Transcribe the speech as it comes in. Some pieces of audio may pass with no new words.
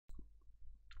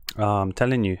I'm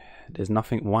telling you, there's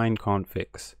nothing wine can't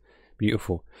fix.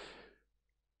 Beautiful.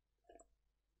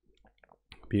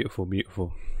 Beautiful,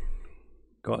 beautiful.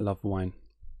 Gotta love wine.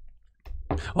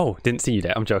 Oh, didn't see you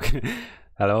there. I'm joking.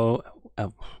 Hello.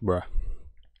 Bruh.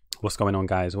 What's going on,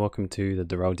 guys? Welcome to the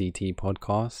Darrell DT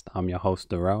podcast. I'm your host,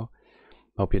 Darrell.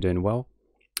 Hope you're doing well.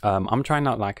 I'm trying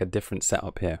out like a different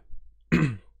setup here.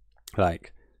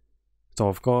 So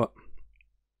I've got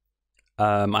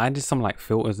I added some like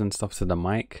filters and stuff to the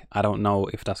mic. I don't know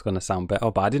if that's gonna sound better,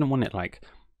 but I didn't want it like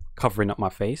covering up my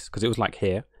face because it was like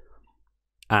here,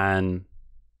 and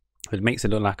it makes it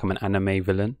look like I'm an anime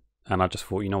villain. And I just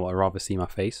thought, you know what, I'd rather see my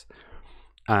face.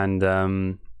 And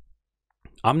I'm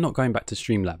not going back to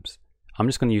Streamlabs. I'm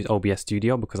just going to use OBS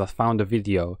Studio because I found a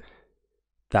video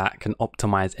that can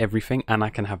optimize everything, and I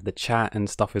can have the chat and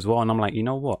stuff as well. And I'm like, you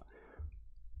know what,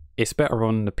 it's better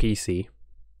on the PC.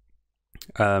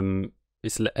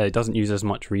 It doesn't use as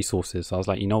much resources, so I was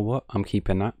like, you know what, I'm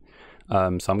keeping that.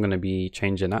 So I'm going to be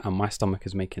changing that, and my stomach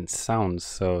is making sounds,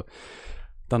 so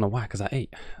don't know why, because I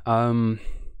ate.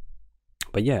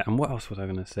 But yeah, and what else was I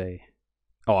going to say?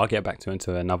 Oh, I'll get back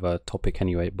into another topic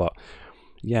anyway. But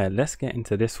yeah, let's get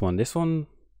into this one. This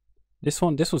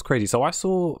was crazy. So I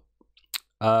saw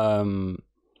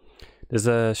there's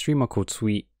a streamer called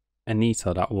Sweet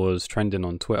Anita that was trending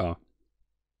on Twitter,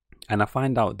 and I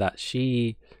find out that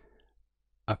she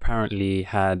apparently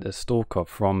had a stalker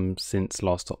from since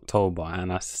last October.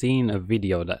 And I seen a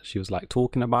video that she was like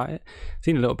talking about it.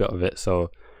 Seen a little bit of it,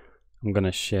 so I'm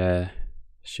gonna share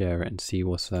it and see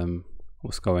what's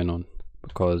going on,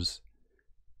 because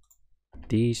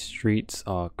these streets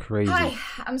are crazy. Hi,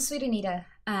 I'm Sweet Anita,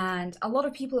 and a lot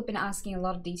of people have been asking a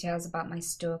lot of details about my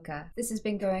stalker. This has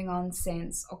been going on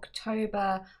since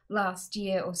October last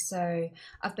year or so.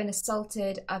 I've been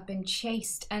assaulted, I've been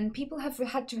chased, and people have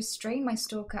had to restrain my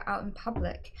stalker out in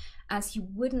public as he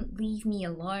wouldn't leave me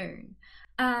alone.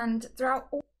 And throughout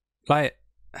all— Like,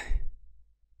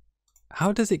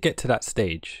 how does it get to that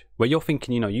stage where you're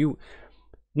thinking, you know, you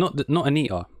not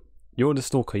Anita, you're the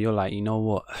stalker, you're like, you know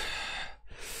what,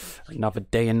 another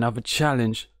day, another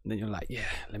challenge. And then you're like, yeah,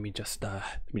 let me just go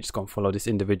and follow this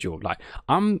individual. Like,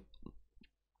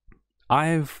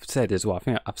 I've said as well, I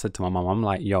think I've said to my mum, I'm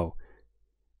like, yo,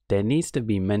 there needs to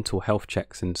be mental health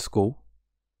checks in school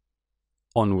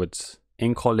onwards,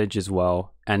 in college as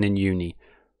well, and in uni,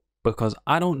 because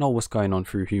I don't know what's going on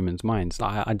through humans' minds.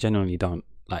 Like, I genuinely don't.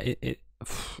 Like,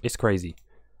 it's crazy.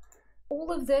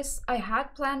 all of this, I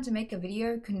had planned to make a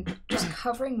video just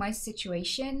covering my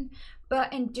situation,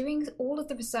 but in doing all of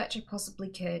the research I possibly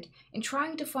could, in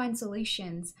trying to find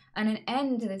solutions and an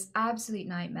end to this absolute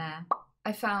nightmare,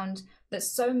 I found that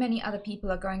so many other people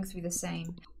are going through the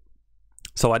same.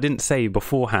 So I didn't say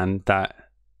beforehand that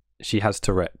she has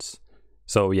Tourette's.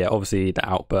 So yeah, obviously the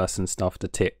outbursts and stuff, the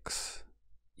tics.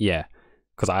 Yeah,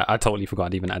 because I totally forgot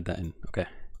I'd even add that in. Okay.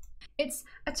 It's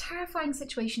a terrifying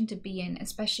situation to be in,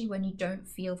 especially when you don't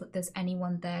feel that there's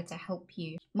anyone there to help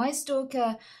you. My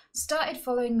stalker started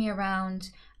following me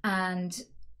around and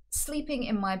sleeping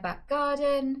in my back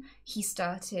garden. He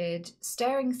started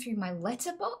staring through my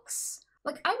letterbox.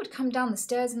 Like, I would come down the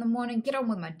stairs in the morning, get on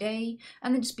with my day,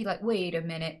 and then just be like, wait a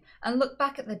minute, and look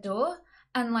back at the door,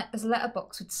 and like this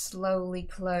letterbox would slowly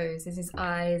close as his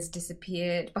eyes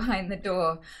disappeared behind the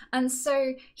door. And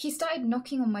so he started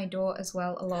knocking on my door as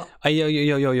well a lot. Hey,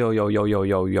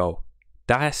 yo.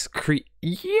 That's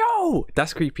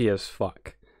that's creepy as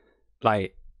fuck.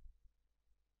 Like,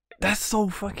 that's so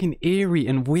fucking eerie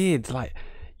and weird. Like,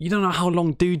 you don't know how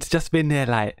long dude's just been there,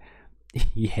 like,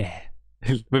 yeah,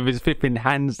 with his flipping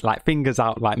hands, like fingers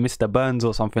out, like Mr. Burns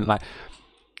or something. Like,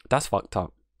 that's fucked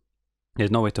up. There's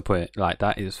no way to put it. Like,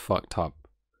 that is fucked up.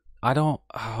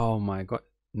 Oh my god,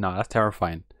 no, that's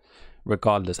terrifying.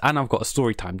 Regardless, and I've got a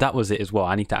story time. That was it as well.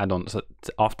 I need to add on. So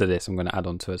after this, I'm going to add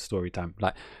on to a story time.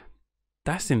 Like,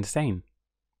 that's insane.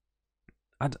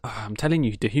 I'm telling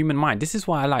you, the human mind. This is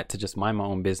why I like to just mind my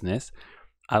own business.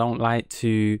 I don't like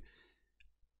to.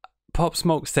 Pop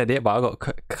Smoke said it, but I got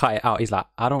to cut it out. He's like,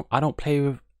 I don't play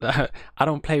with, I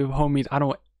don't play with homies.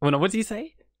 Well, no, what did he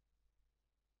say?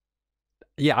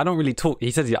 Yeah, I don't really talk. He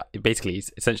says, basically,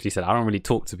 he's essentially said, I don't really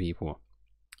talk to people.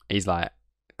 He's like,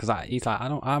 I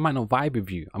might not vibe with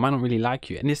you. I might not really like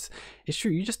you. And it's true.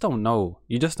 You just don't know.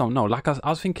 Like, I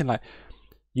was thinking, like,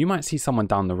 you might see someone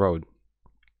down the road.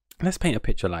 Let's paint a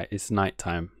picture. Like, it's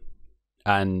nighttime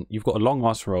and you've got a long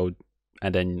ass road,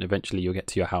 and then eventually you'll get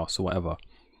to your house or whatever.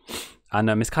 And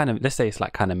it's kind of, let's say it's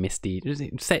like kind of misty, just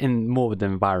setting more with the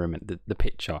environment, the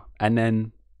picture. And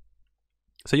then,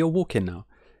 so you're walking now,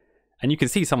 and you can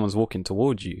see someone's walking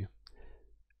towards you,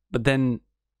 but then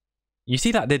you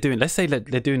see that they're doing, let's say that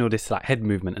they're doing all this like head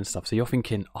movement and stuff. So you're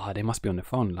thinking, oh, they must be on the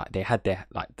phone. Like they had their,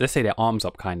 like, let's say their arms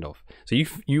up kind of. So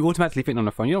you automatically think on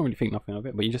the phone. You don't really think nothing of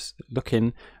it, but you're just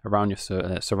looking around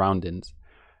your surroundings.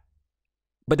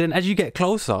 But then as you get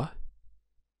closer,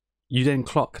 you then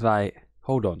clock like,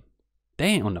 hold on, they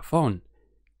ain't on the phone.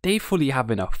 They fully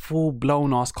having a full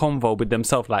blown ass convo with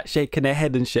themselves, like shaking their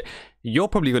head and shit. You're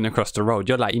probably going to cross the road.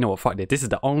 You're like, you know what, fuck this. This is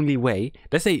the only way.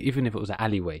 Let's say even if it was an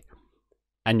alleyway,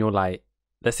 and you're like,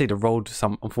 let's say the road,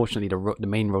 unfortunately the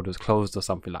main road was closed or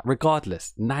something. Like,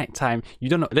 regardless, nighttime, you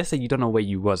don't know. Let's say you don't know where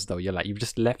you was though. You're like, you've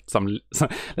just left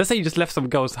let's say you just left some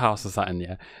girl's house or something,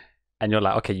 yeah. And you're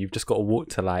like, okay, you've just got to walk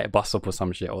to like a bus stop or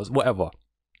some shit or whatever.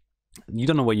 You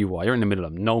don't know where you are. You're in the middle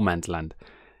of no man's land.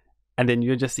 And then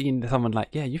you're just seeing someone like,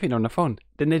 yeah, you think they're on the phone.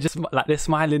 Then they're just like, they're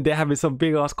smiling, they're having some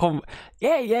big ass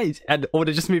yeah, and or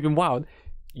they're just moving wild.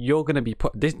 You're gonna be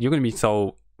you're gonna be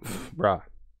so, bruh.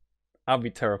 I'll be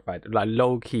terrified. Like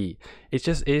low key, it's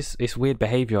just it's weird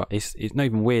behavior. It's not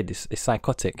even weird. It's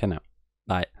psychotic, isn't it?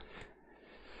 Like,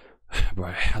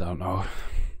 bruh, I don't know.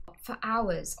 For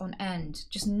hours on end,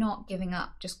 just not giving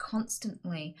up, just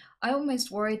constantly. I almost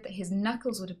worried that his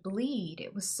knuckles would bleed.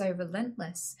 It was so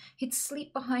relentless. He'd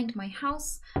sleep behind my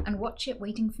house and watch it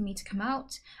waiting for me to come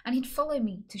out, and he'd follow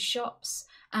me to shops.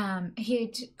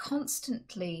 He'd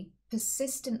constantly,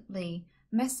 persistently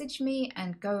message me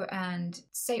and go and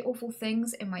say awful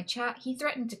things in my chat. He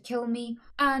threatened to kill me.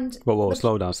 And whoa,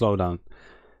 slow down.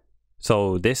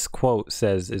 So this quote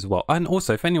says as well, and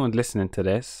also if anyone's listening to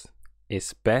this,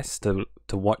 it's best to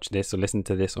watch this or listen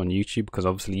to this on YouTube, because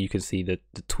obviously you can see the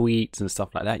tweets and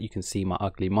stuff like that. You can see my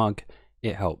ugly mug.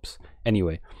 It helps.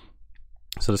 Anyway,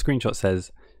 so the screenshot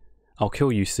says, I'll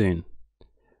kill you soon.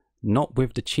 Not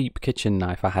with the cheap kitchen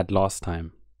knife I had last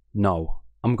time. No,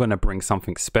 I'm going to bring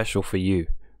something special for you.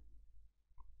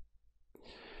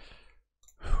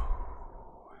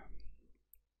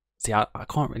 See, I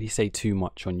can't really say too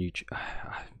much on YouTube.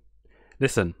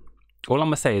 Listen, all I'm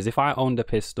going to say is if I owned a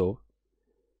pistol,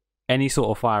 any sort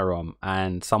of firearm,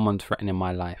 and someone's threatening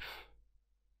my life,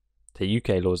 the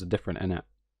UK laws are different, innit?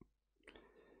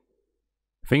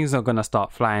 Things are gonna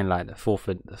start flying like the 4th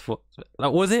of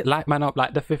like, was it light man up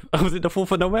like the 5th? Was it the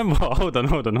 4th of November? Hold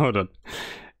on.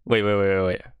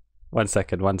 Wait. 1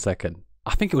 second.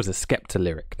 I think it was a Skepta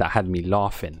lyric that had me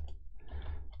laughing.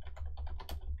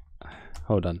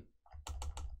 Hold on.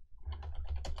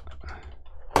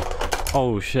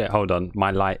 Oh shit, hold on.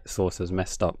 My light source is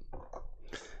messed up.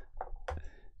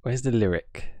 Where's the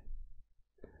lyric?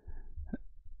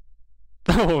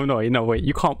 Oh no, wait,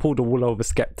 you can't pull the wool over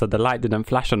Skepta. The light didn't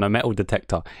flash on a metal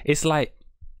detector. It's like,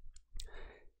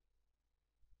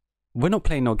 we're not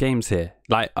playing no games here.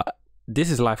 Like, this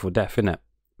is life or death, innit?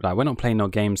 Like, we're not playing no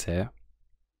games here.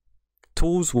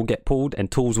 Tools will get pulled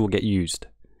and tools will get used.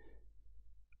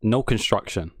 No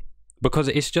construction. Because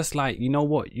it's just like, you know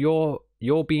what?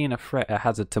 You're being a threat, a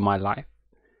hazard to my life.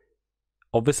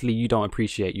 Obviously, you don't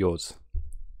appreciate yours.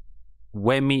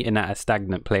 We're meeting at a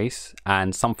stagnant place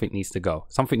and something needs to go.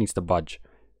 Something needs to budge.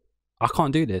 I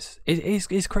can't do this.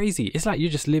 It's crazy. It's like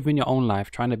you're just living your own life,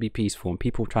 trying to be peaceful, and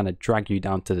people trying to drag you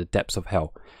down to the depths of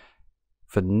hell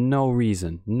for no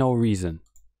reason.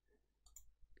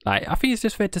 Like, I think it's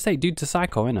just fair to say, dude's a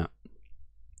psycho, innit?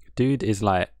 Dude is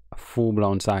like a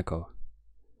full-blown psycho.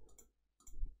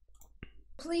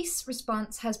 Police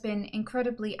response has been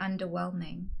incredibly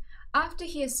underwhelming. After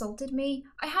he assaulted me,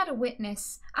 I had a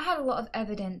witness, I had a lot of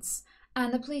evidence,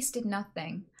 and the police did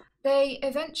nothing. They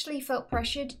eventually felt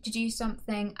pressured to do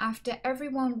something after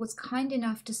everyone was kind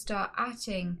enough to start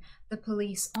atting the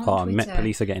police on Twitter.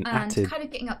 Police are getting atted. Kind of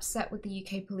getting upset with the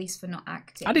UK police for not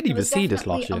acting. I didn't even see this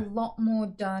last year. There was a lot more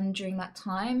done during that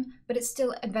time, but it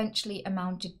still eventually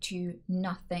amounted to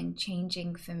nothing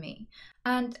changing for me.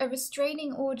 And a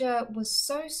restraining order was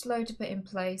so slow to put in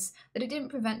place that it didn't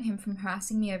prevent him from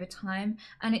harassing me over time,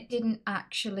 and it didn't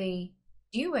actually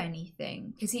do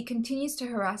anything because he continues to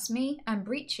harass me and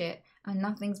breach it, and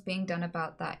nothing's being done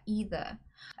about that either.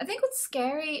 I think what's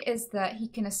scary is that he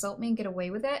can assault me and get away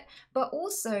with it, but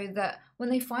also that when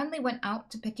they finally went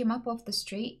out to pick him up off the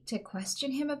street to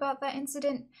question him about that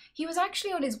incident, he was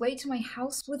actually on his way to my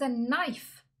house with a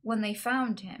knife when they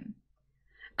found him.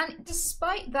 And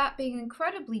despite that being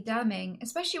incredibly damning,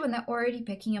 especially when they're already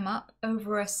picking him up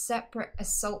over a separate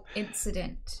assault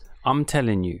incident. I'm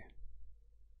telling you,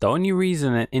 the only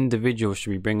reason an individual should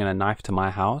be bringing a knife to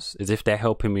my house is if they're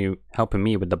helping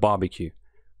me with the barbecue.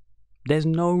 There's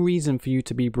no reason for you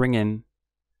to be bringing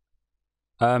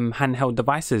handheld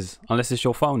devices unless it's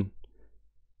your phone.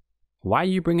 Why are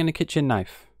you bringing a kitchen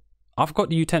knife? I've got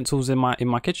the utensils in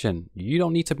my kitchen. You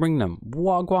don't need to bring them.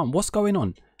 What's going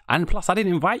on? And plus, I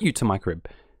didn't invite you to my crib.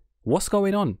 What's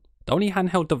going on? The only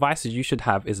handheld devices you should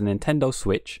have is a Nintendo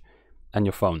Switch and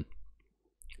your phone.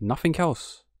 Nothing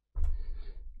else.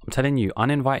 I'm telling you,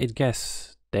 uninvited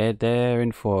guests, they're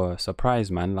in for a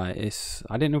surprise, man. Like,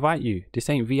 I didn't invite you. This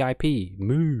ain't VIP.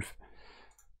 Move.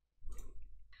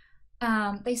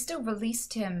 They still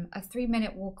released him a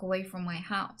 3-minute walk away from my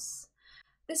house.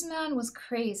 This man was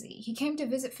crazy. He came to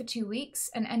visit for 2 weeks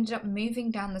and ended up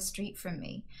moving down the street from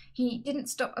me. He didn't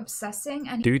stop obsessing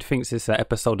and Dude thinks it's an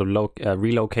episode of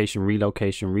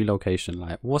relocation.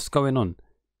 Like, what's going on?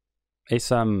 It's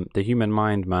the human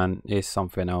mind, man, is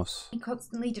something else. he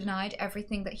constantly denied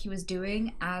everything that he was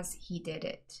doing as he did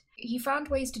it. He found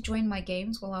ways to join my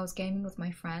games while I was gaming with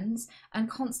my friends and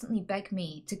constantly beg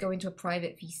me to go into a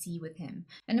private VC with him.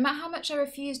 And no matter how much I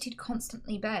refused, he'd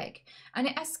constantly beg. And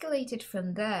it escalated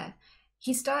from there.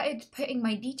 He started putting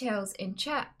my details in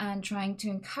chat and trying to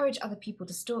encourage other people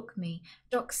to stalk me,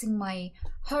 doxing my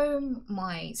home,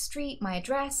 my street, my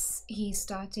address. He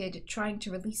started trying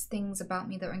to release things about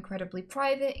me that were incredibly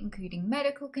private, including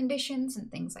medical conditions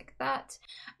and things like that.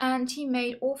 And he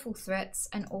made awful threats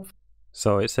and awful...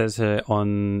 So it says here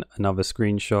on another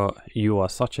screenshot, you are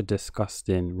such a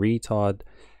disgusting retard.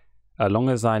 As long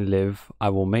as I live, I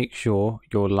will make sure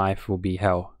your life will be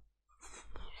hell.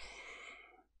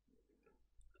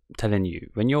 I'm telling you,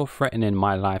 when you're threatening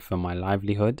my life and my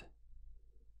livelihood,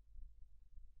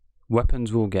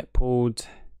 weapons will get pulled.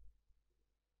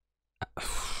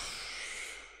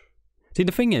 See,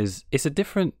 the thing is, it's a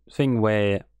different thing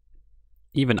where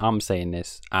even I'm saying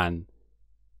this and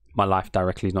my life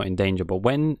directly is not in danger, but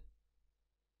when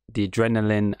the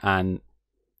adrenaline and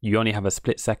you only have a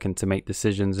split second to make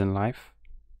decisions in life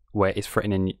where it's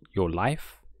threatening your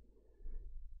life,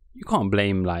 you can't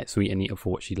blame like Sweet Anita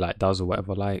for what she like does or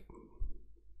whatever. Like,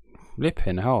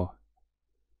 flipping hell,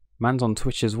 man's on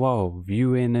Twitch as well,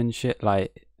 viewing and shit.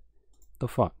 Like, the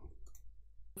fuck.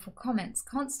 For comments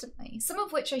constantly, some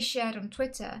of which I shared on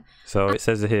Twitter. So it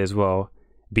says here as well,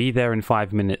 be there in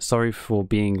 5 minutes. Sorry for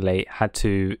being late. Had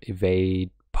to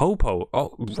evade Popo.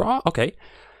 Oh, right. Okay.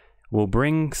 We'll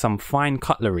bring some fine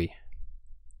cutlery.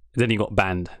 Then he got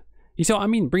banned. You see what I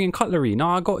mean? Bringing cutlery. No,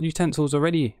 I got utensils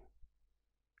already.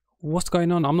 What's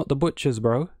going on? I'm not the butchers,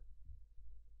 bro.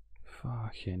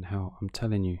 Fucking hell. I'm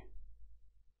telling you.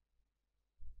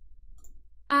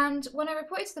 And when I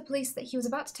reported to the police that he was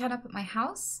about to turn up at my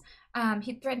house,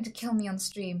 he threatened to kill me on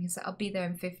stream. He said, I'll be there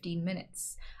in 15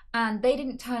 minutes. And they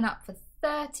didn't turn up for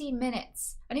 30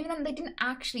 minutes. And even then, they didn't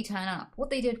actually turn up. What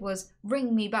they did was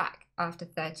ring me back after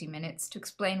 30 minutes to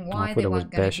explain why they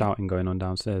weren't going to shouting going on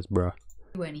downstairs, bruh.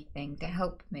 Do anything to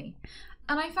help me.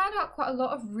 And I found out quite a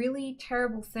lot of really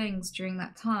terrible things during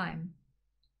that time.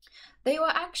 They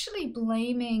were actually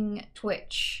blaming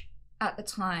Twitch at the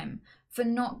time for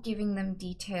not giving them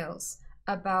details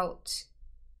about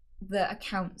the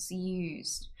accounts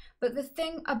used. But the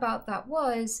thing about that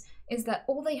is that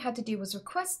all they had to do was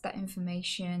request that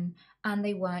information and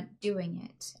they weren't doing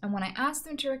it. And when I asked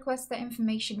them to request that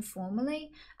information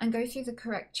formally and go through the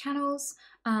correct channels,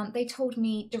 they told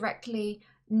me directly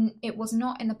it was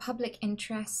not in the public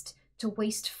interest to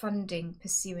waste funding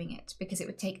pursuing it because it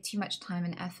would take too much time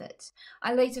and effort.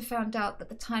 I later found out that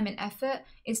the time and effort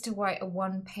is to write a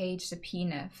 1-page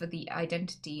subpoena for the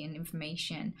identity and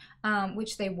information,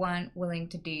 which they weren't willing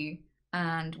to do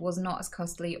and was not as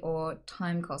costly or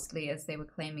time costly as they were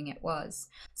claiming it was.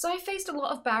 So I faced a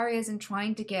lot of barriers in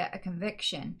trying to get a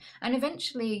conviction, and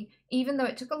eventually, even though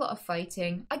it took a lot of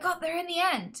fighting, I got there in the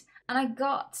end, and I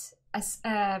got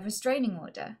a restraining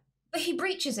order. But he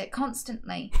breaches it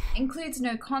constantly, includes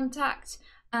no contact,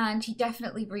 and he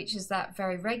definitely breaches that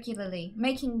very regularly,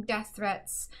 making death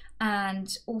threats,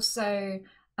 and also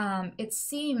it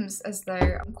seems as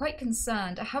though I'm quite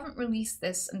concerned. I haven't released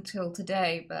this until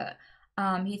today, but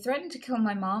he threatened to kill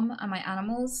my mom and my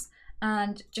animals,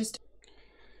 and just...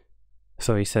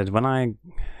 So he said, when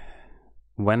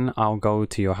I'll go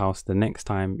to your house the next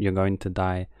time you're going to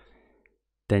die,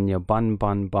 then your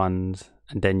buns,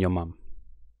 and then your mum.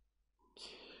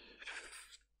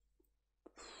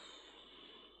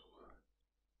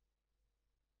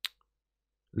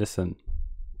 Listen,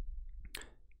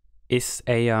 it's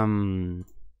a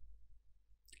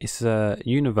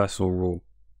universal rule,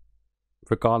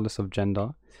 regardless of gender.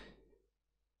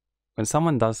 When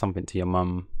someone does something to your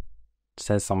mum,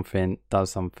 says something, does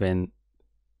something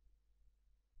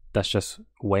that's just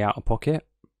way out of pocket,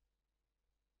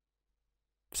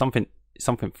 something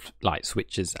like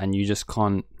switches, and you just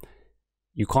can't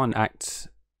act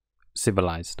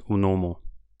civilized or normal.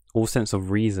 All sense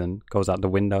of reason goes out the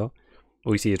window.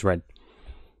 All you see is red.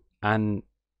 And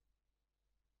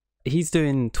He's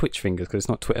doing Twitch fingers because it's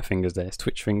not Twitter fingers there, it's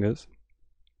Twitch fingers.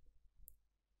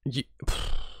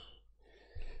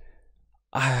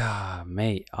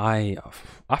 Mate, I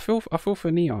feel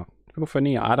for Nia. I feel for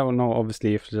Nia. I don't know,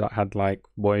 obviously, if she had like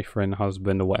boyfriend,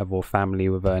 husband, or whatever, or family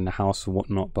with her in the house or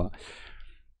whatnot. But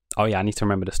oh yeah, I need to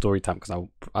remember the story time because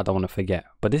I don't want to forget.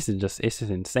 But this is just, it's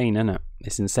just insane, isn't it?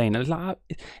 It's insane. It's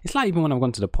like even when I've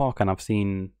gone to the park and I've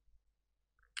seen.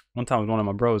 One time with one of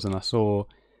my bros and I saw,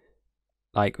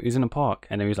 like, he was in the park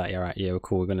and then he was like, yeah, right, yeah, we're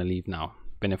cool, we're gonna leave now.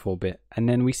 Been there for a bit. And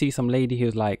then we see some lady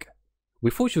who's like,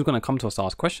 we thought she was gonna come to us to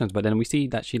ask questions, but then we see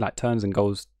that she like turns and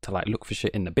goes to like look for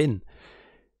shit in the bin.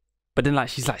 But then like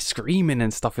she's like screaming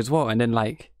and stuff as well. And then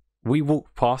like we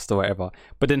walk past or whatever.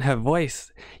 But then her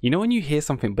voice, you know when you hear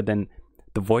something but then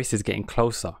the voice is getting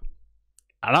closer.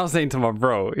 And I was saying to my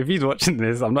bro, if he's watching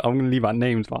this, I'm gonna leave out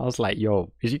names, but I was like,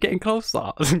 yo, is she getting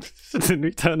closer? Then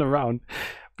we turn around.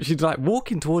 But she's like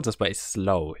walking towards us, but it's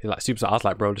slow. It's like super slow. I was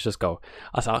like, bro, let's just go.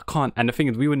 I said, I can't. And the thing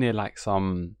is, we were near like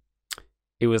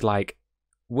it was like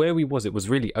where we was, it was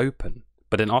really open.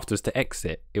 But then afterwards to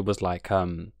exit, it was like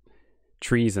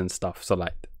trees and stuff. So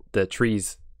like the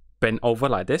trees bent over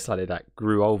like this, like they like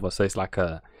grew over. So it's like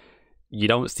you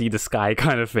don't see the sky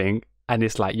kind of thing. And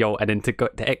it's like, yo, and then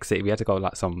to exit, we had to go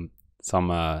like some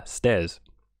stairs,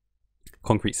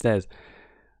 concrete stairs.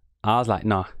 I was like,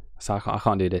 nah, so I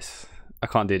can't do this. I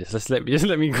can't do this. Just let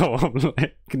me go. I'm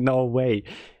like, no way,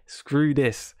 screw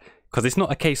this. Because it's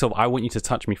not a case of I want you to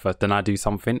touch me first, then I do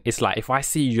something. It's like if I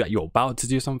see you that you're about to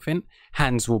do something,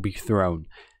 hands will be thrown.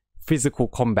 Physical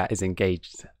combat is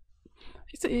engaged.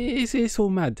 It's all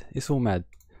mad. It's all mad.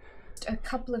 A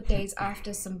couple of days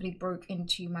after somebody broke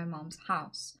into my mom's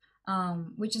house.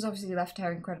 Which has obviously left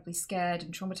her incredibly scared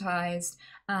and traumatized,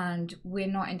 and we're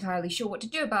not entirely sure what to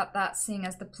do about that, seeing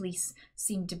as the police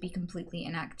seem to be completely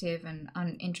inactive and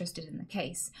uninterested in the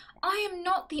case. I am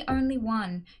not the only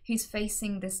one who's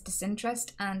facing this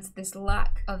disinterest and this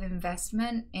lack of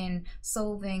investment in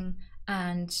solving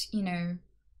and, you know,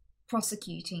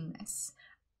 prosecuting this.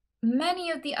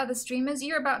 Many of the other streamers,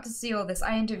 you're about to see all this.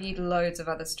 I interviewed loads of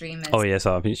other streamers. Oh yeah,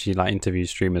 so I think she like interviews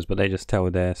streamers, but they just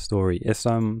tell their story. It's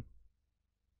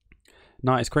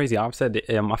no, it's crazy. I've said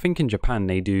I think in Japan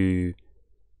they do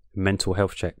mental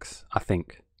health checks. I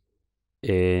think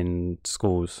in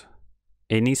schools,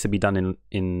 it needs to be done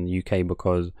in UK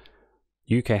because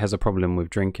UK has a problem with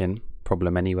drinking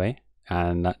problem anyway,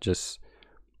 and that just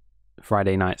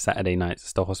Friday nights, Saturday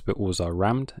nights, the hospitals are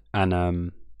rammed,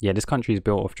 and yeah, this country is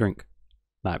built off drink,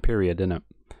 like period, innit?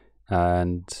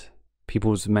 And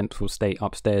people's mental state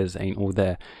upstairs ain't all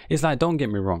there. It's like, don't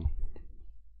get me wrong,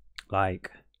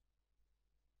 like.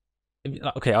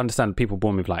 Okay, I understand people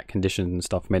born with like conditions and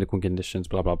stuff, medical conditions,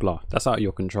 blah blah blah. That's out of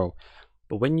your control.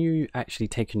 But when you actually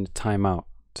taking the time out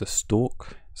to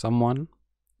stalk someone,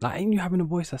 like, ain't you having a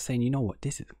voice that's saying, you know what,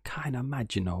 this is kind of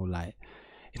mad, you know, like,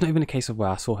 it's not even a case of where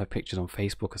I saw her pictures on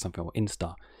Facebook or something or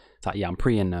Insta. It's like, yeah, I'm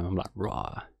pre-in them. I'm like,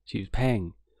 rah, she was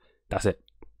paying. That's it.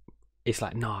 It's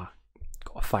like, nah,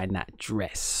 gotta find that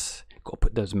dress. Gotta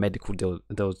put those medical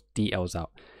those details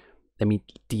out. Let me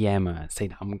DM her and say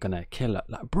that I'm gonna kill her.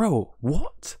 Like, bro,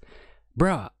 what?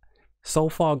 Bruh, so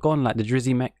far gone, like the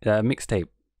Drizzy mixtape.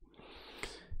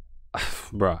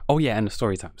 Bruh. Oh yeah, and the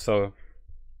story time. So,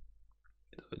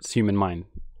 it's human mind.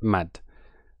 Mad.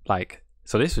 Like,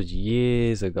 so this was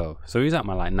years ago. So he was at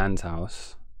my like nan's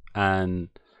house, and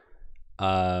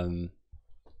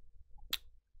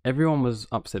everyone was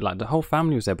upstairs. Like the whole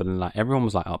family was there, but then like everyone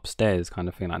was like upstairs, kind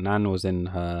of thing. Like Nan was in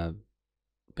her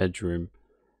bedroom.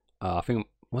 I think,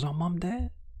 was my mum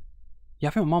there? Yeah,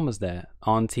 I think my mum was there.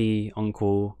 Auntie,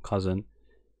 uncle, cousin.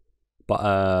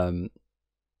 But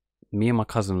me and my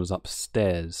cousin was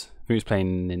upstairs. He was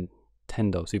playing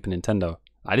Nintendo, Super Nintendo.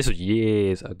 Like, this was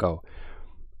years ago.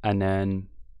 And then,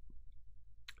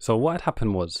 so what had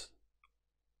happened was,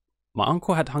 my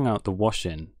uncle had hung out the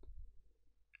washing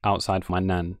outside for my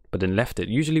nan, but then left it.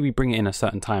 Usually we bring it in a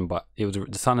certain time, but the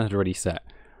sun had already set.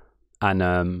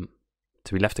 And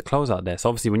so we left the clothes out there. So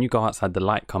obviously when you go outside, the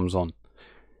light comes on.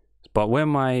 But where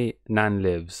my nan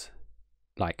lives,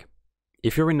 like,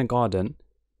 if you're in the garden,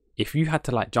 if you had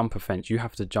to like jump a fence, you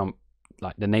have to jump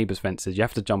like the neighbours' fences. You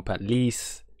have to jump at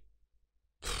least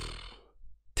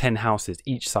 10 houses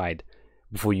each side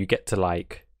before you get to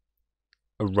like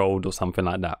a road or something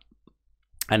like that.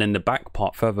 And in the back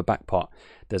part, further back part,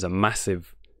 there's a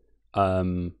massive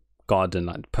garden.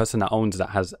 Like the person that owns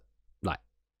that has,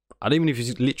 I don't even know if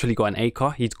he's literally got an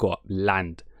acre, he's got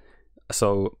land.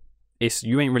 So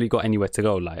you ain't really got anywhere to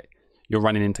go. Like, you're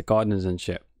running into gardens and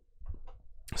shit.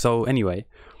 So anyway,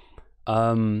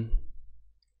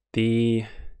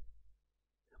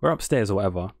 we're upstairs or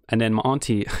whatever, and then my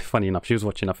auntie, funny enough, she was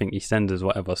watching, I think, EastEnders or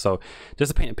whatever. So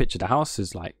just to paint a picture, the house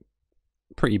is like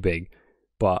pretty big,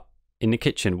 but in the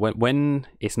kitchen, when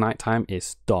it's nighttime,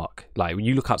 it's dark. Like when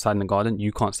you look outside in the garden,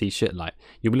 you can't see shit. Like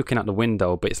you'll be looking out the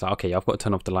window, but it's like, okay, I've got to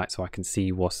turn off the light so I can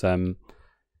see what's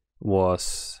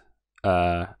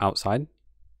outside.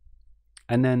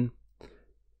 And then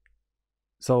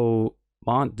so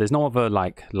my aunt, there's no other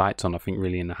like lights on, I think,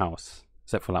 really in the house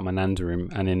except for like my nan's room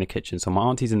and in the kitchen. So my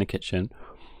auntie's in the kitchen,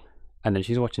 and then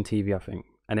she's watching TV, I think.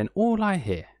 And then all I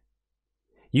hear,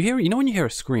 you know when you hear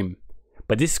a scream,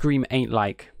 but this scream ain't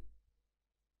like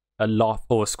a laugh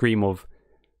or a scream of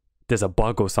there's a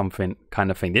bug or something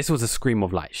kind of thing. This was a scream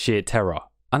of like sheer terror,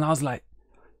 and I was like,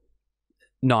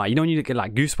 nah, you know when you get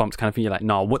like goosebumps kind of thing, you're like,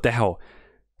 nah, what the hell?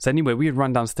 So anyway, we would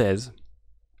run downstairs,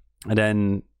 and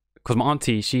then because my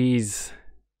auntie, she's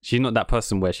not that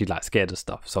person where she's like scared of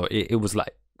stuff, so it was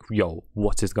like, yo,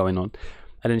 what is going on?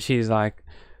 And then she's like,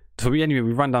 so we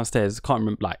run downstairs, can't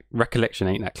remember, like recollection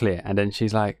ain't that clear, and then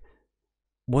she's like,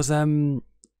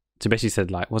 so basically said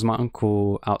like, was my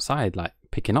uncle outside like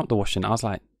picking up the washing? I was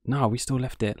like, no, we still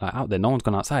left it like out there, no one's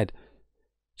gone outside.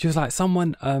 She was like,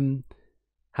 someone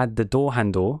had the door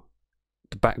handle,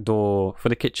 the back door for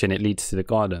the kitchen, it leads to the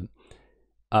garden,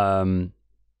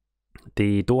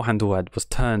 the door handle was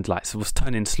turned, like, so it was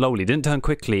turning slowly, didn't turn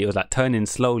quickly, it was like turning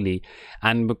slowly,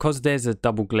 and because there's a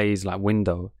double glazed like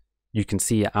window, you can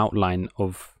see an outline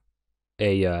of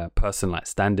a person like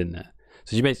standing there.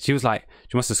 So she was like,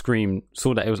 she must have screamed,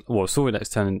 saw that it was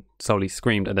turning slowly,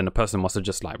 screamed, and then the person must have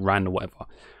just like ran or whatever.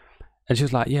 And she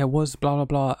was like, yeah, was blah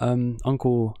blah blah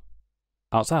uncle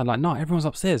outside? Like, no, everyone's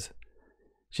upstairs.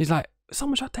 She's like,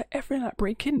 someone tried to everything like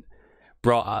break in,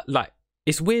 bro. Like,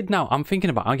 it's weird now. I'm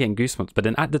thinking about it, I'm getting goosebumps, but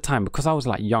then at the time, because I was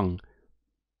like young,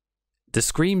 the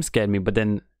scream scared me, but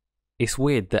then it's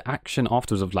weird, the action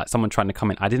afterwards of like someone trying to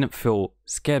come in, I didn't feel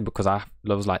scared because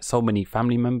there was like so many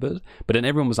family members, but then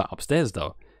everyone was like upstairs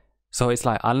though. So it's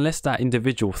like, unless that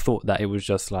individual thought that it was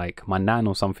just like my nan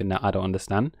or something that I don't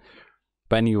understand.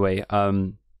 But anyway,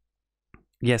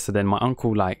 yeah, so then my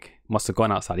uncle like must have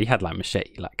gone outside. He had like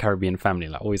machete, like Caribbean family,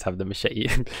 like always have the machete.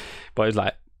 But it was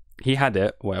like, he had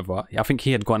it, whatever. I think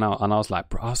he had gone out, and I was like,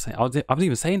 bro, I was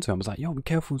even saying to him, I was like, yo, be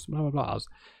careful, blah blah blah.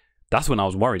 That's when I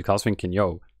was worried, because I was thinking,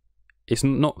 yo, it's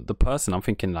not the person. I'm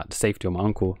thinking like the safety of my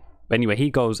uncle. But anyway,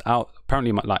 he goes out.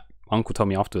 Apparently, my uncle told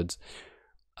me afterwards.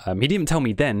 He didn't tell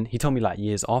me then. He told me like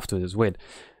years afterwards. It was weird.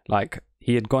 Like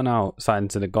he had gone outside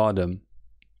into the garden,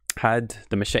 had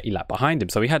the machete like behind him.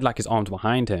 So he had like his arms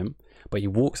behind him, but he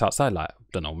walks outside like,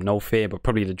 don't know, no fear, but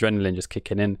probably the adrenaline just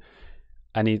kicking in.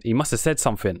 And he must have said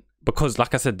something, because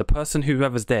like I said, the person,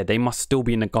 whoever's there, they must still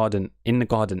be in the garden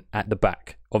at the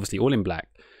back, obviously all in black.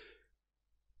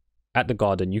 At the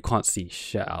garden, you can't see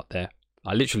shit out there.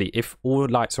 Like literally, if all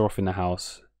the lights are off in the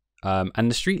house,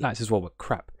 and the street lights as well were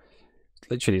crap.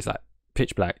 Literally, it's like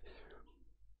pitch black.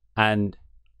 And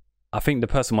I think the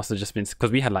person must have just been,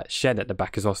 because we had like shed at the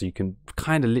back as well, so you can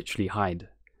kind of literally hide.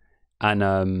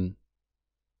 And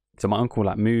so my uncle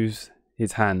like moves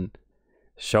his hand,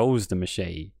 shows the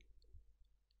machete,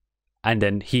 and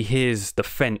then he hears the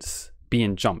fence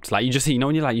being jumped. Like you just see, you know,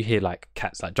 when you hear like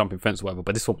cats like jumping fence or whatever,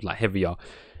 but this one was like heavier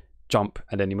jump,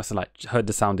 and then he must have like heard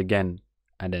the sound again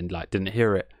and then like didn't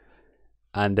hear it.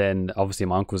 And then obviously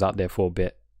my uncle was out there for a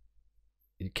bit.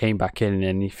 He came back in,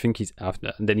 and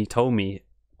and then he told me,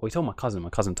 or he told my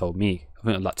cousin told me, I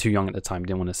think I was like too young at the time,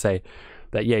 didn't want to say,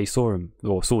 that yeah, he saw him,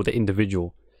 or saw the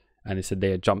individual, and he said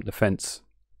they had jumped the fence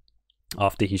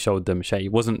after he showed the machete.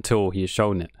 It wasn't until he had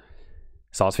shown it.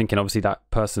 So I was thinking, obviously that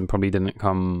person probably didn't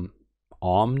come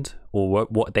armed, or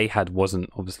what they had wasn't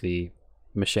obviously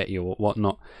machete or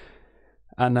whatnot.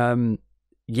 And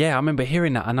yeah, I remember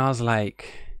hearing that, and I was like,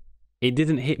 it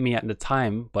didn't hit me at the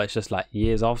time, but it's just like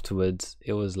years afterwards,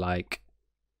 it was like,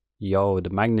 yo, the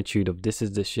magnitude of this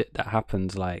is the shit that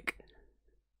happens. Like,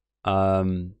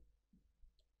 I've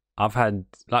had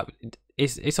like,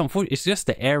 it's unfortunate. It's just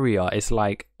the area. It's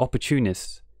like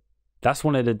opportunists. That's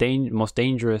one of the most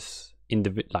dangerous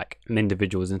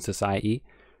individuals in society.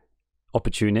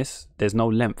 Opportunists. There's no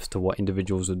length to what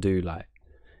individuals will do. Like,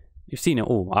 you've seen it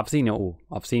all. I've seen it all.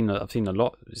 I've seen a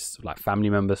lot. It's like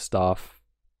family member stuff.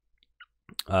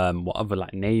 What other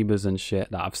like neighbors and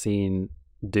shit that I've seen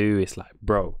do. It's like,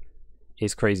 bro,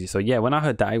 it's crazy. So yeah, when I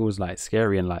heard that, it was like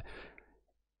scary, and like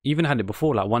even had it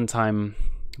before. Like one time,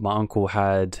 my uncle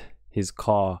had his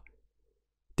car.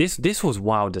 This was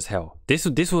wild as hell. This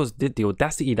was the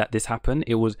audacity that this happened.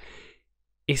 I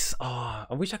wish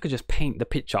I could just paint the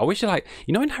picture. I wish like,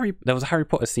 you know, there was a Harry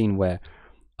Potter scene where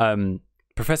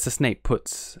Professor Snape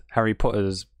puts Harry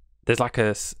Potter's, there's like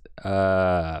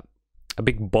a a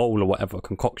big bowl or whatever,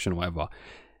 concoction or whatever.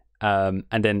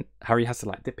 And then Harry has to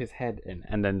like dip his head in,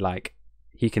 and then like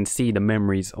he can see the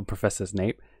memories of Professor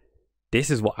Snape. This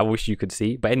is what I wish you could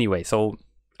see. But anyway, so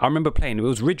I remember playing, it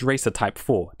was Ridge Racer Type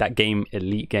 4, that game,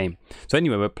 elite game. So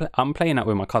anyway, I'm playing that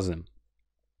with my cousin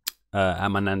at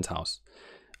my nan's house.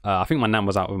 I think my nan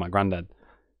was out with my granddad.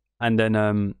 And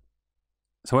then,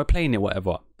 so we're playing it,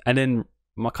 whatever. And then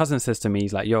my cousin says to me,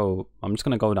 he's like, yo, I'm just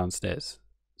going to go downstairs.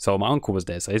 So my uncle was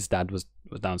there, so his dad was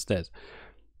downstairs.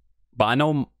 But I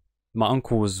know my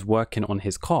uncle was working on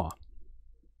his car.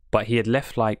 But he had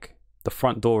left like the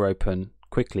front door open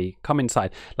quickly, come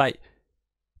inside. Like,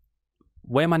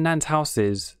 where my nan's house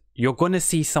is, you're going to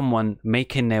see someone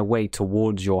making their way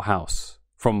towards your house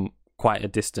from quite a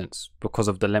distance because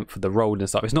of the length of the road and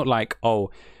stuff. It's not like, oh,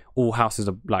 all houses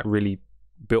are like really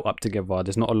built up together.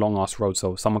 There's not a long ass road,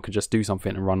 so someone could just do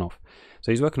something and run off.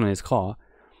 So he's working on his car,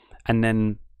 and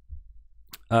then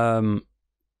I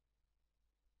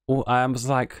was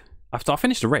like, after I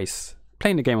finished the race,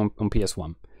 playing the game on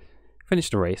PS1,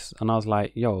 finished the race, and I was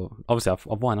like, yo, obviously I've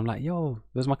won. I'm like, yo,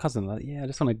 where's my cousin? Like, yeah, I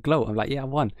just want to gloat. I'm like, yeah, I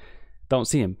won. Don't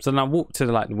see him. So then I walk to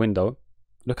the window,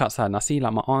 look outside, and I see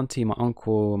like my auntie, my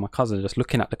uncle, my cousin just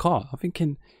looking at the car. I'm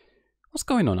thinking, what's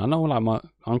going on? I know like my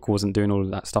uncle wasn't doing all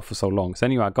of that stuff for so long. So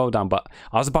anyway, I go down, but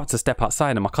I was about to step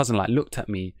outside, and my cousin like looked at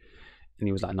me, and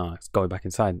he was like, "No, let's go back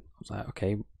inside." I was like,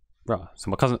 "Okay, bro."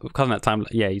 So my cousin at the time,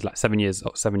 yeah, he's like 7 years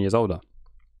older.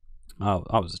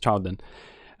 I was a child then,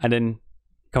 and then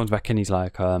he comes back and he's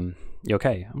like, "You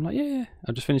okay?" I'm like, "Yeah,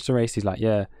 I just finished the race." He's like,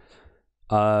 "Yeah."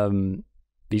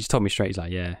 He just told me straight. He's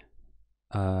like, "Yeah,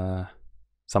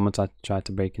 someone tried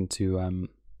to break into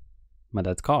my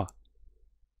dad's car."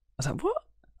 I was like, "What?"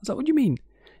 I was like, "What do you mean?"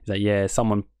 He's like, "Yeah,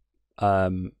 someone."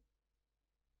 And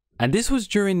this was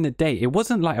during the day. It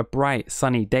wasn't like a bright,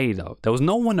 sunny day though. There was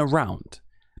no one around,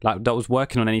 like that was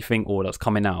working on anything or that was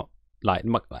coming out. Like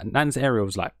my nan's area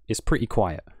was like, it's pretty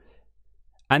quiet.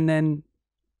 And then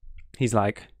he's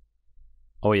like,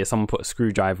 "Oh yeah, someone put a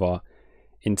screwdriver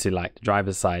into like the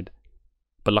driver's side,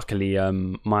 but luckily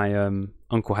my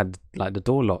uncle had like the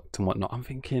door locked and whatnot." I'm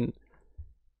thinking,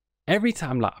 every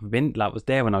time like I've been like was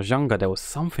there when I was younger, there was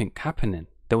something happening.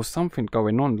 There was something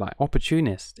going on, like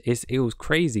opportunist. It was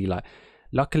crazy. Like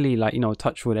luckily, like, you know,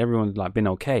 touch wood, everyone's like been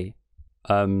okay.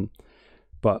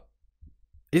 But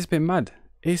it's been mad.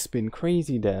 It's been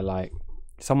crazy there. Like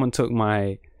someone took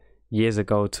my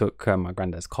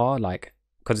granddad's car, like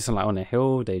because it's like on a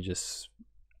hill. They just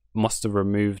must have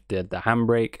removed the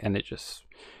handbrake and it just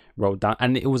rolled down.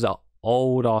 And it was an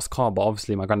old ass car, but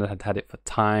obviously my granddad had it for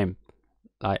time.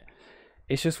 Like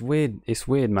it's just weird. It's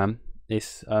weird, man.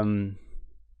 It's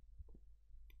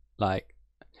like,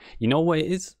 you know what it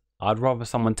is? I'd rather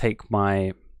someone take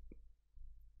my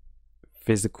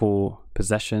physical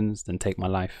possessions than take my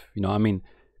life. You know what I mean?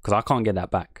 Because I can't get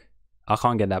that back. I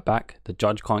can't get that back. The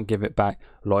judge can't give it back.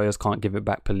 Lawyers can't give it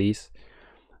back. Police.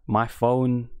 My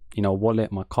phone, you know,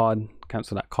 wallet, my card,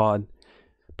 cancel that card,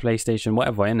 PlayStation,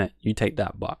 whatever, innit? You take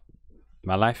that, but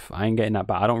my life, I ain't getting that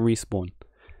back. I don't respawn.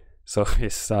 So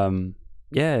it's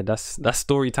yeah, that's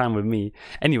story time with me.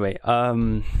 Anyway, yeah,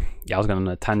 I was going on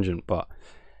a tangent, but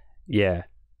yeah,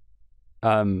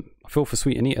 I feel for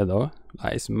Sweet Anita though.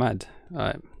 Like it's mad.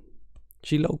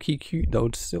 She low key cute though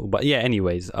still, but yeah.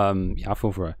 Anyways, yeah, I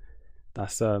feel for her.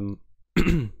 That's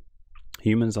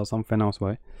Humans or something else,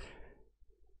 boy.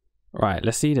 Right,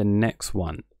 let's see the next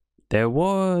one.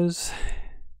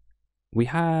 We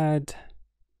had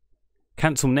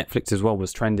cancel Netflix as well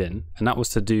was trending, and that was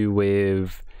to do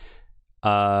with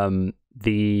the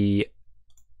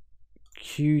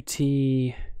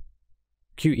Cuties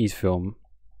film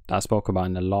that I spoke about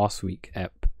in the last week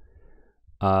ep.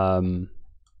 Hold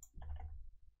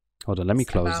on, let me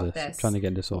close this. I'm trying to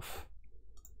get this off.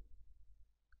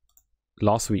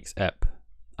 Last week's ep,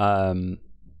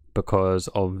 because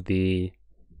of the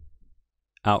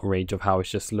outrage of how it's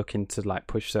just looking to like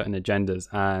push certain agendas.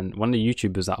 And one of the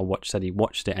YouTubers that I watched said he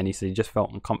watched it and he said he just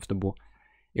felt uncomfortable.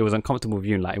 It was uncomfortable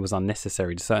viewing, like it was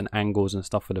unnecessary. There's certain angles and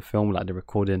stuff for the film, like they're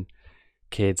recording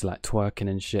kids like twerking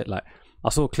and shit. Like I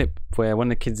saw a clip where one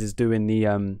of the kids is doing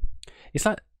the it's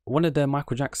like one of the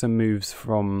Michael Jackson moves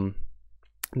from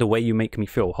The Way You Make Me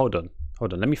Feel. Hold on,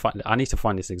 let me find it. I need to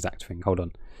find this exact thing. Hold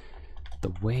on.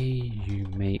 The Way You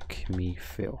Make Me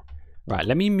Feel. Right,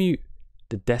 let me mute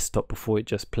the desktop before it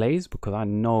just plays, because I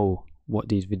know what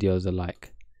these videos are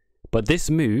like. But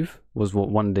this move was what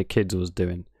one of the kids was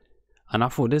doing, and I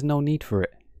thought there's no need for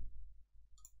it.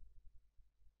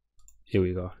 Here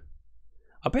we go.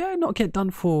 I bet I not get done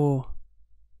for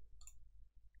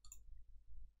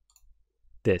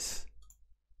this.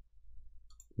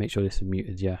 Make sure this is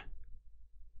muted, yeah.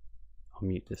 I'll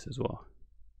mute this as well.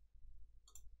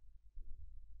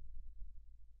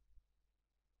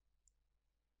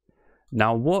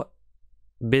 Now, what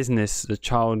business the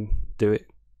child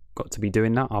got to be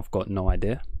doing that? I've got no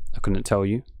idea. I couldn't tell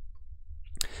you.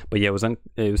 But yeah, I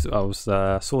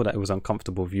saw that it was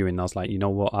uncomfortable viewing. I was like, you know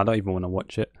what? I don't even want to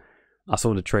watch it. I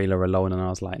saw the trailer alone and I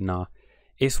was like, nah.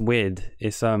 It's weird.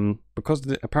 It's because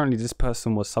apparently this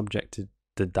person was subjected.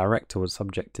 The director was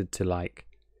subjected to like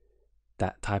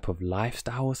that type of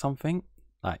lifestyle or something,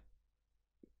 like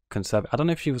conservative. I don't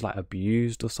know if she was like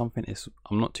abused or something.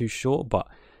 I'm not too sure, but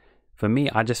for me,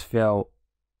 I just felt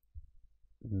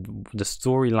the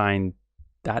storyline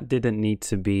that didn't need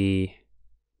to be.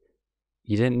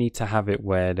 You didn't need to have it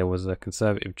where there was a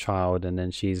conservative child and then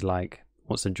she's like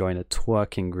wants to join a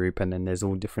twerking group and then there's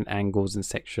all different angles and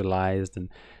sexualized, and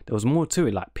there was more to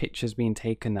it, like pictures being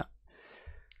taken that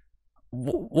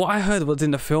what I heard was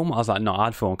in the film. I was like, no,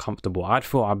 I'd feel uncomfortable. I'd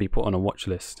feel I'd be put on a watch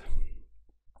list.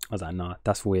 I was like, nah,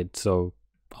 that's weird. So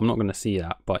I'm not gonna see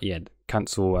that. But yeah,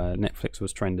 cancel. Netflix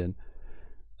was trending,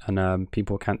 and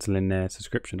people canceling their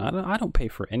subscription. I don't pay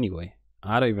for it anyway.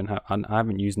 I don't even have. I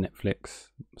haven't used Netflix.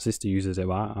 My sister uses it,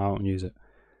 but I don't use it.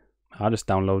 I just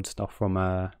download stuff from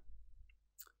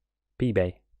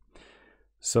eBay.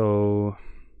 So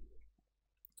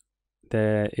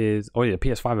there is. Oh yeah, the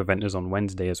PS5 event is on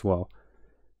Wednesday as well.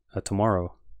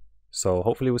 Tomorrow. So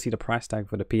hopefully we'll see the price tag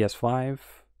for the PS5.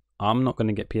 I'm not going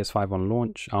to get PS5 on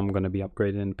launch. I'm going to be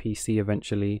upgrading PC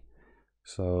eventually.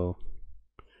 So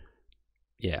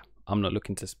yeah, I'm not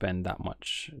looking to spend that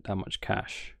much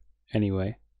cash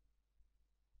anyway.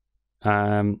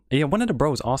 Yeah, one of the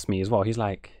bros asked me as well. He's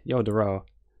like, yo, Dero,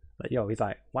 he's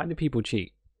like, why do people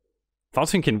cheat? So I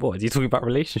was thinking, what, is he talking about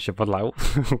relationship? I was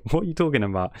like, what are you talking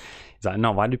about? He's like,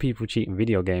 no, why do people cheat in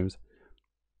video games?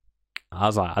 I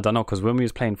was like, I don't know, because when we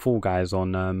was playing Fall Guys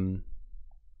on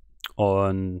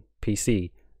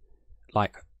PC,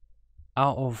 like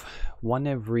out of one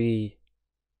every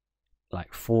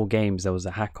like 4 games there was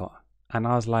a hacker, and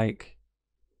I was like,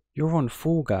 you're on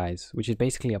Fall Guys, which is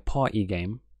basically a party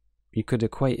game. You could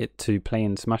equate it to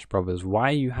playing Smash Brothers. Why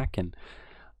are you hacking?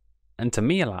 And to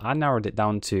me, like, I narrowed it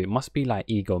down to, it must be like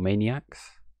egomaniacs.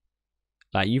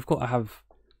 Like, you've got to have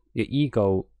your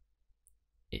ego.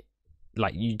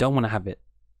 Like, you don't want to have it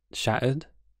shattered.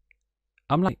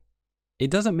 I'm like, it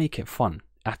doesn't make it fun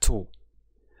at all.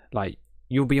 Like,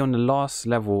 you'll be on the last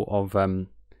level of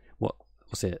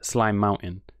what's it, Slime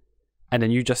Mountain, and then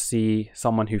you just see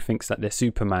someone who thinks that they're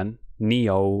Superman,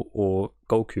 Neo, or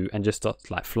Goku, and just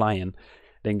starts like flying,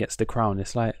 then gets the crown.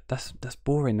 It's like, that's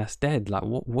boring. That's dead. Like,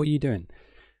 what are you doing?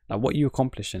 Like, what are you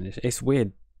accomplishing? It's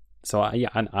weird. So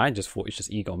I just thought it's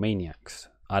just egomaniacs.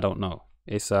 I don't know.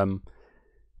 It's I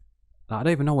don't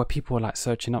even know where people are like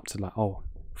searching up to like, oh,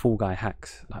 Fall Guy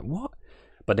hacks. Like, what?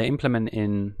 But they're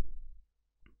implementing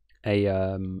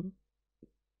their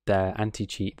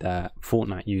anti-cheat that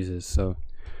Fortnite uses, so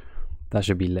that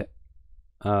should be lit.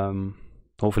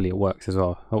 Hopefully it works as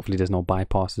well. Hopefully there's no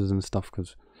bypasses and stuff,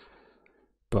 because,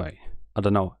 boy, I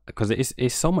don't know, because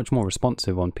it's so much more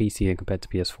responsive on PC compared to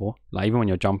PS4. Like, even when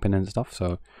you're jumping and stuff.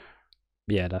 So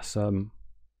yeah, that's what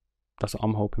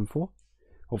I'm hoping for.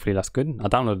 Hopefully that's good. I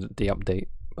downloaded the update,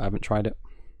 but I haven't tried it.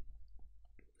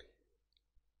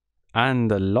 And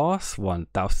the last one,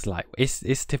 that was like,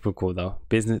 it's typical though.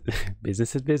 Business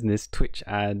is business. Twitch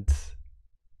ads,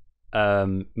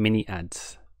 mini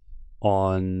ads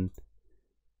on.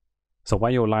 So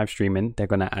while you're live streaming, they're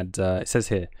gonna add. It says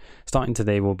here, starting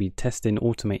today, we'll be testing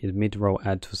automated mid-roll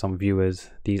ads for some viewers.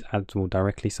 These ads will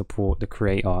directly support the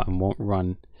creator and won't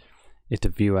run if the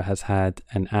viewer has had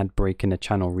an ad break in the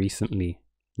channel recently.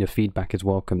 Your feedback is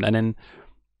welcomed. And then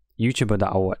YouTuber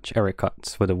that I watch, Eric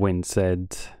Cuts for the win,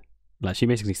 said, like, she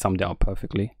basically summed it up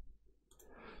perfectly.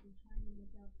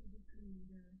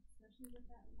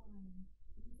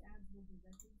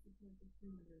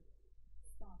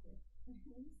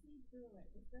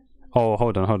 Oh,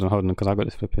 hold on, because I got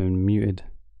this flipping muted.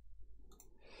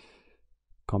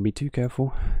 Can't be too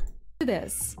careful.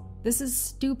 This is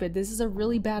stupid. This is a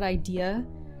really bad idea.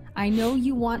 I know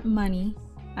you want money.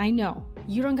 I know.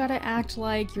 You don't gotta act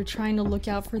like you're trying to look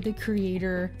out for the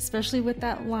creator, especially with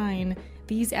that line,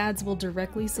 these ads will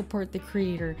directly support the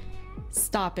creator.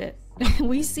 Stop it.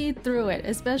 We see through it,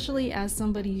 especially as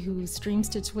somebody who streams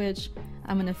to Twitch.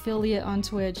 I'm an affiliate on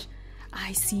Twitch.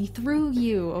 I see through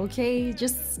you, okay?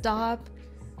 Just stop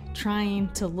trying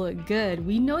to look good.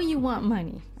 We know you want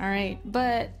money, all right?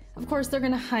 But of course they're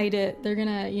gonna hide it. They're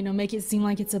gonna, make it seem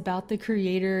like it's about the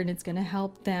creator and it's gonna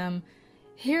help them.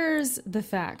 Here's the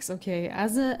facts, okay?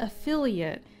 As an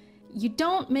affiliate, you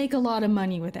don't make a lot of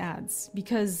money with ads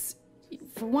because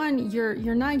for one,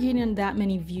 you're not getting that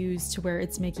many views to where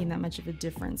it's making that much of a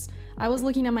difference. I was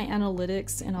looking at my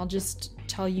analytics, and I'll just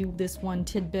tell you this one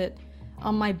tidbit.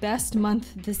 On my best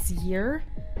month this year,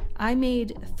 I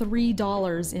made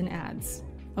 $3 in ads.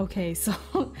 Okay, so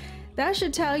that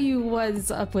should tell you what's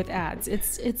up with ads.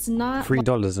 It's not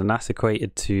 $3, and that's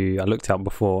equated to, I looked up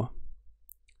before,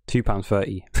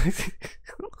 £2.30.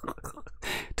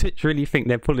 Twitch really think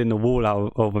they're pulling the wool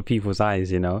out over people's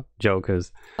eyes, you know,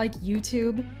 jokers. like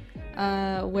YouTube,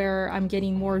 where I'm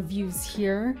getting more views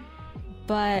here,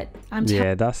 but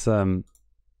yeah, that's all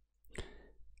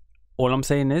I'm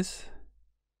saying is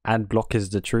ad block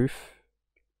is the truth,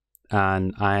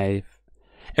 and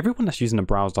everyone that's using a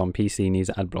browser on PC needs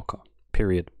an ad blocker,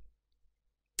 period.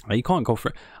 Like, you can't go for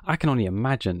it. I can only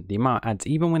imagine the amount of ads,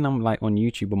 even when I'm like on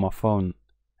YouTube on my phone,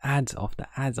 ads after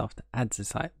ads after ads.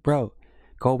 It's like, bro,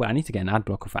 go away. I need to get an ad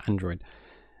blocker for Android.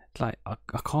 It's like, I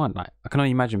can't, like, I can only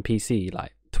imagine PC,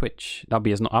 like Twitch. That'd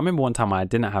be as not. I remember one time I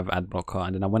didn't have ad blocker,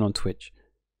 and then I went on Twitch.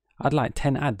 I had like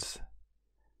 10 ads.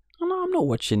 Oh no, I'm not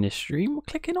watching this stream. I'm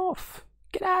clicking off.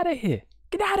 Get out of here.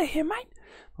 Get out of here, mate.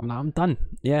 I'm like, I'm done.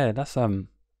 Yeah, that's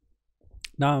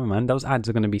no, man, those ads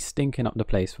are gonna be stinking up the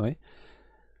place, right?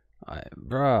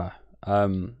 Bruh.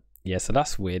 Yeah, so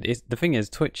that's weird. The thing is,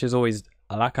 Twitch is always,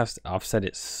 like I've said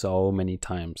it so many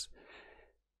times,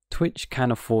 Twitch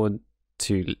can afford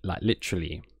to, like,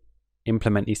 literally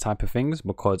implement these type of things,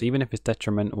 because even if it's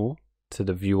detrimental to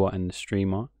the viewer and the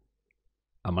streamer,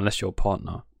 unless you're a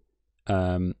partner,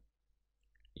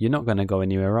 you're not gonna go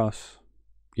anywhere else.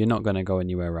 You're not gonna go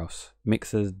anywhere else.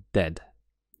 Mixer's dead.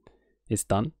 It's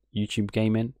done. YouTube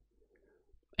gaming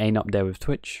ain't up there with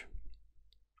Twitch.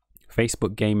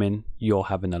 Facebook gaming, you're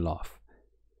having a laugh.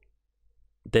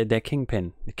 They're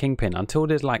kingpin. The kingpin. Until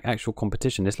there's like actual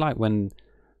competition. It's like when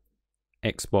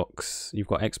you've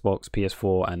got Xbox,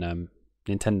 PS4 and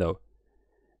Nintendo.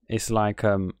 It's like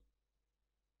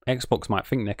Xbox might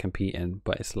think they're competing,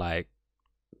 but it's like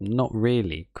not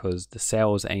really, because the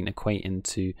sales ain't equating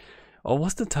to, or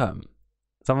what's the term?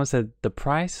 Someone said the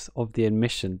price of the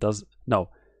admission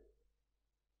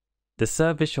the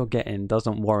service you're getting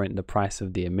doesn't warrant the price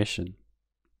of the admission.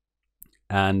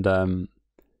 And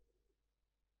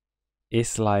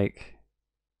it's like,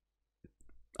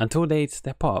 until they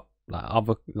step up, like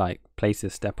other like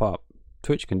places step up,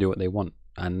 Twitch can do what they want,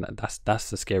 and that's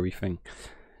the scary thing.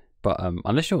 But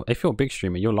if you're a big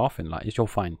streamer, you're laughing, like you're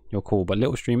fine, you're cool. But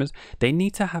little streamers, they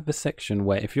need to have a section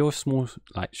where, if you're a small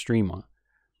like streamer,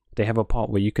 they have a part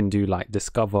where you can do like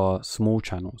discover small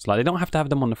channels. Like, they don't have to have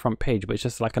them on the front page, but it's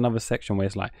just like another section where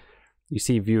it's like, you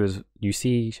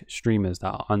see streamers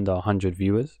that are under 100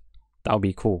 viewers. That would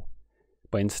be cool.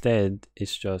 But instead,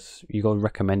 it's just, you go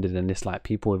recommended, and it's like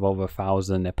people with over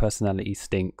 1,000, their personality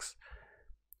stinks,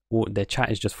 or their chat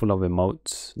is just full of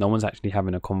emotes. No one's actually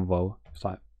having a convo. It's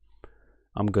like,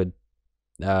 I'm good.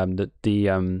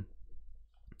 The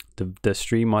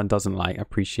streamer doesn't like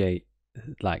appreciate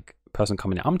like person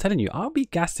coming in. I'm telling you, I'll be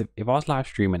gassed if I was live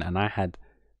streaming and I had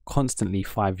constantly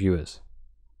 5 viewers,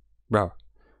 bro.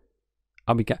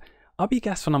 I'll be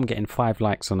gassed when I'm getting 5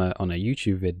 likes on a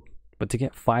YouTube vid, but to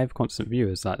get 5 constant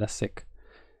viewers, like, that's sick.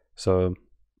 So,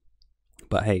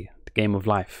 but hey, the game of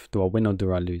life. Do I win or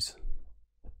do I lose?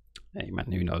 Hey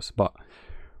man, who knows? But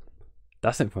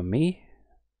that's it for me.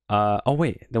 Oh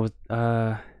wait, there was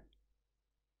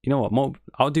you know what?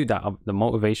 I'll do that. The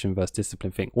motivation versus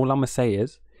discipline thing. All I'm gonna say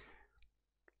is,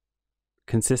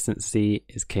 consistency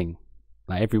is king.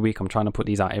 Like, every week I'm trying to put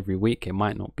these out every week. It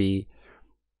might not be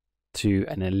to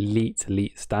an elite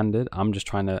standard. I'm just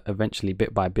trying to eventually,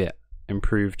 bit by bit,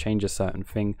 improve, change a certain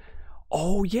thing.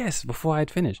 Oh yes, before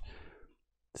I'd finished.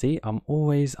 See, I'm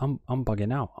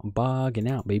bugging out. I'm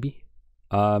bugging out, baby.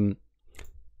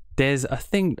 There's a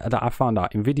thing that I found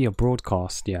out in video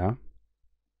broadcast, yeah,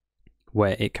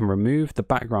 where it can remove the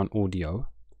background audio,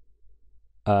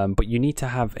 but you need to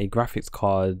have a graphics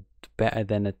card better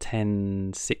than a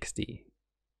 1060,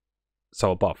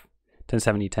 so above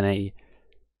 1070, 1080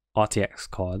 RTX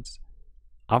cards.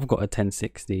 I've got a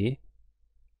 1060,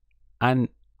 and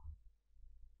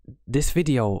this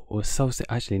video was so sick.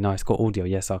 Actually, no, it's got audio.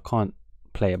 Yes, I can't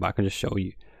play it, but I can just show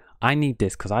you. I need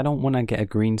this because I don't want to get a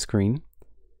green screen,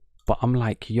 but I'm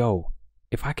like, yo,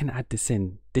 if I can add this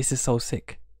in, this is so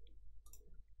sick.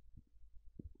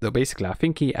 So basically, I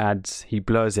think he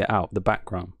blurs it out, the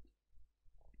background,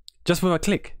 just with a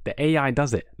click. The AI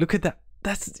does it. Look at that.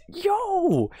 That's,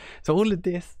 yo. So all of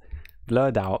this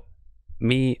blurred out.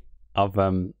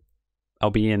 I'll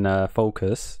be in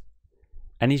focus,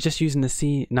 and he's just using the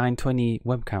C920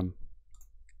 webcam.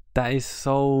 That is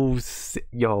so sick,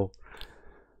 yo.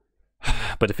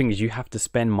 But the thing is, you have to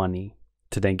spend money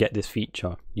to then get this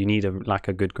feature, you need a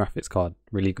good graphics card,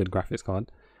 really good graphics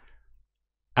card.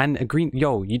 And a green,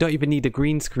 you don't even need a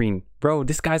green screen. Bro,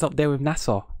 this guy's up there with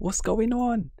NASA. What's going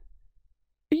on?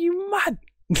 Are you mad?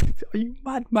 Are you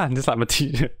mad, man? Just like my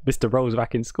teacher, Mr. Rose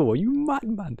back in school. Are you mad,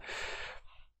 man?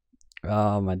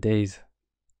 Oh, my days.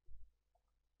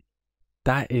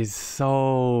 That is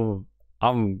so...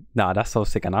 that's so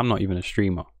sick. And I'm not even a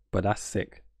streamer, but that's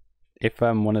sick. If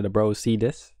one of the bros see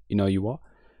this, you know you are.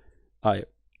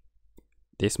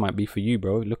 This might be for you,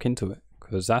 bro. Look into it.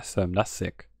 Because that's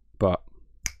sick. But...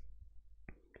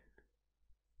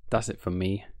 that's it for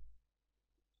me.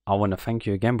 I want to thank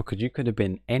you again because you could have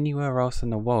been anywhere else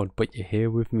in the world, but you're here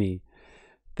with me.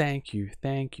 Thank you.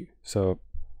 So,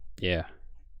 yeah.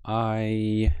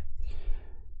 I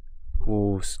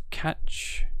will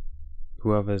catch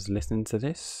whoever's listening to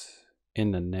this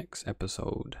in the next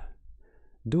episode.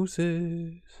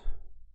 Deuces.